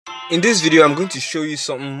In this video, I'm going to show you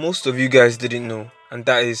something most of you guys didn't know, and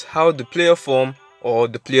that is how the player form or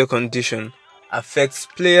the player condition affects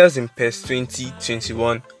players in Pes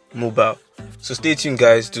 2021 mobile. So stay tuned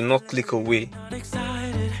guys, do not click away.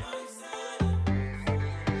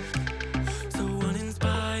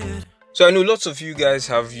 So I know lots of you guys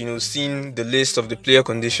have seen the list of the player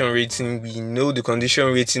condition rating. We know the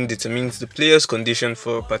condition rating determines the player's condition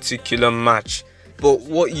for a particular match. But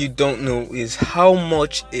what you don't know is how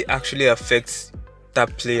much it actually affects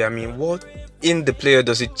that player. I mean, what in the player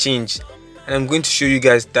does it change? And I'm going to show you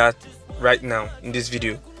guys that right now in this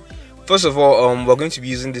video. First of all, we're going to be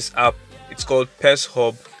using this app. It's called Pes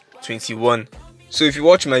Hub 21. So if you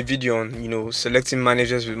watch my video on selecting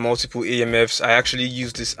managers with multiple AMFs, I actually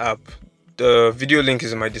use this app. The video link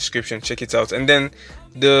is in my description, check it out. And then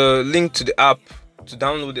the link to the app, to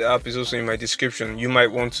download the app, is also in my description. You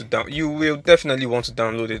will definitely want to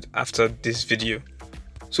download it after this video.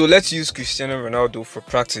 So let's use Cristiano Ronaldo for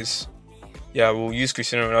practice. Yeah, we'll use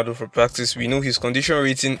Cristiano Ronaldo for practice. We know his condition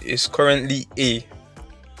rating is currently A.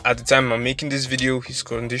 At the time I'm making this video, his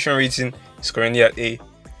condition rating is currently at A.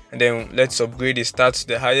 And then let's upgrade his stats to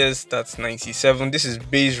the highest, that's 97. This is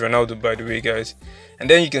base Ronaldo, by the way, guys. And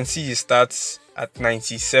then you can see his stats at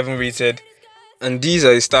 97 rated. And these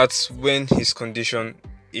are his stats when his condition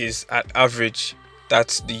is at average.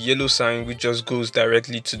 That's the yellow sign which just goes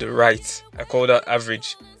directly to the right. I call that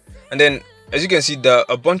average. And then as you can see, there are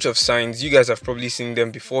a bunch of signs. You guys have probably seen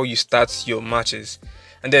them before you start your matches.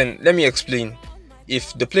 And then let me explain.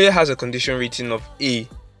 If the player has a condition rating of A,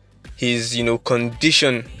 his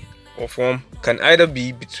condition or form can either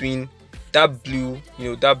be between that blue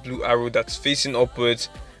arrow that's facing upwards,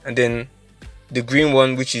 and then the green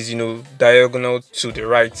one which is diagonal to the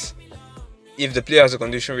right. If the player has a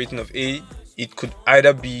condition rating of A, it could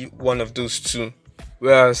either be one of those two.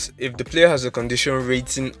 Whereas if the player has a condition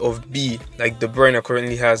rating of B, like De Bruyne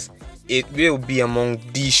currently has, it will be among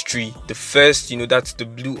these three. The first, that's the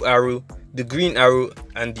blue arrow, the green arrow,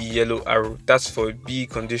 and the yellow arrow. That's for B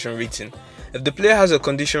condition rating. If the player has a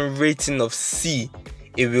condition rating of C,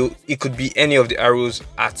 it could be any of the arrows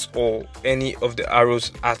at all. Any of the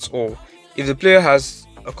arrows at all. If the player has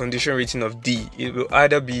a condition rating of D, it will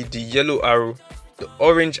either be the yellow arrow, the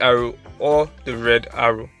orange arrow, or the red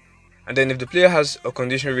arrow. And then if the player has a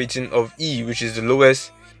condition rating of E, which is the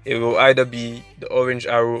lowest, it will either be the orange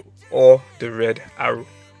arrow or the red arrow.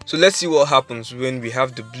 So let's see what happens when we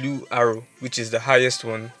have the blue arrow, which is the highest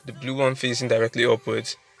one, the blue one facing directly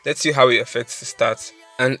upwards. Let's see how it affects the stats.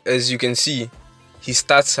 And as you can see, his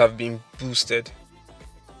stats have been boosted.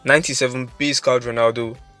 97 base card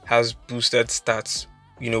Ronaldo has boosted stats.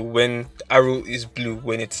 When the arrow is blue,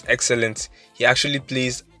 when it's excellent, he actually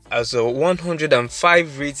plays as a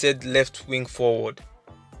 105 rated left wing forward.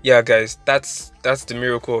 Yeah guys, that's the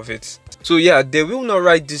miracle of it. So yeah, they will not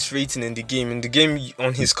write this rating in the game. In the game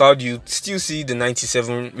on his card, you still see the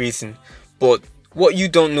 97 rating. But what you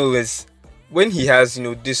don't know is when he has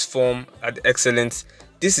this form at excellence,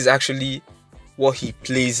 this is actually what he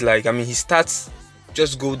plays like. I mean, his stats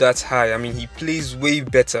just go that high. I mean, he plays way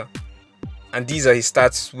better. And these are his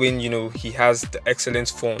stats when he has the excellent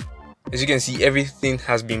form. As you can see, everything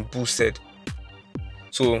has been boosted.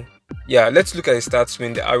 So yeah, let's look at his stats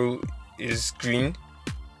when the arrow is green.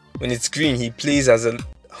 When it's green, he plays as a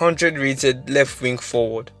 100 rated left wing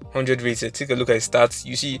forward. 100 rated. Take a look at his stats.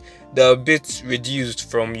 You see they're a bit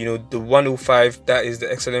reduced from the 105, that is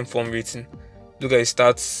the excellent form rating. Look at his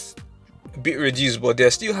stats, a bit reduced, but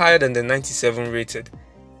they're still higher than the 97 rated.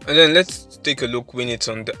 And then let's take a look when it's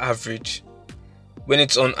on the average. When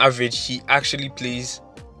it's on average, he actually plays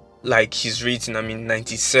like his rating. I mean,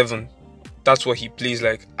 97. That's what he plays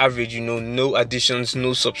like. Average, no additions,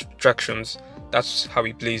 no subtractions. That's how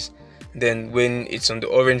he plays. Then when it's on the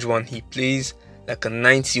orange one, he plays like a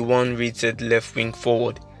 91 rated left wing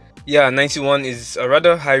forward. Yeah, 91 is a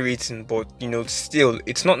rather high rating, but still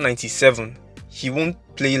it's not 97. He won't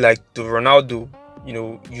play like the Ronaldo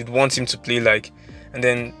you'd want him to play like. And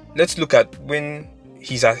then let's look at when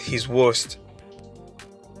he's at his worst.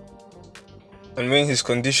 And when his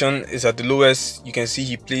condition is at the lowest, you can see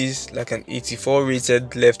he plays like an 84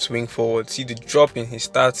 rated left wing forward. See the drop in his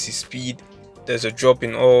stats, his speed. There's a drop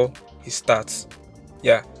in all his stats.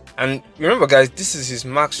 Yeah, and remember guys, this is his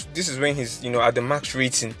max. This is when he's at the max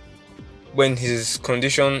rating. When his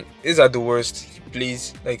condition is at the worst, he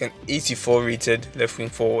plays like an 84 rated left wing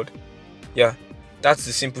forward. Yeah, that's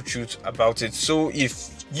the simple truth about it. So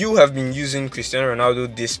if you have been using Cristiano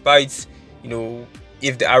Ronaldo despite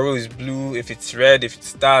if the arrow is blue, if it's red, if it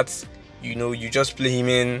starts, you just play him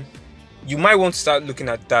in, you might want to start looking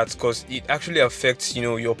at that, because it actually affects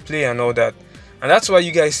your play and all that. And that's why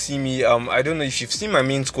you guys see me, I don't know if you've seen my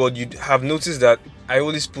main squad, you'd have noticed that I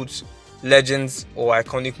always put legends or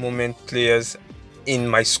iconic moment players in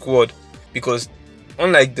my squad, because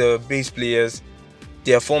unlike the base players,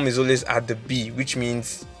 their form is always at the B, which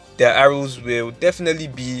means their arrows will definitely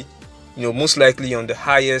be, most likely on the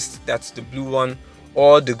highest, that's the blue one,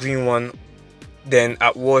 or the green one, then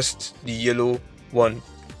at worst the yellow one.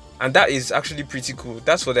 And that is actually pretty cool.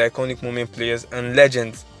 That's for the iconic moment players and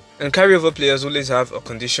legends. And carryover players always have a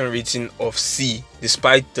condition rating of C,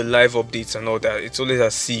 despite the live updates and all that. It's always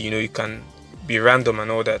a C, you can be random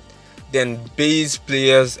and all that. Then base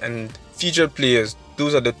players and featured players,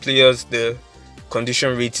 those are the players the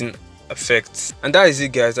condition rating affects. And that is it,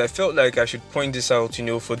 guys. I felt like I should point this out,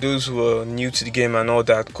 for those who are new to the game and all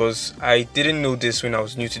that, because I didn't know this when I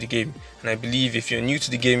was new to the game, and I believe if you're new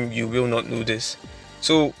to the game, you will not know this.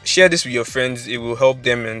 So share this with your friends, it will help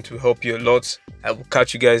them and to help you a lot. I will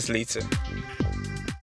catch you guys later.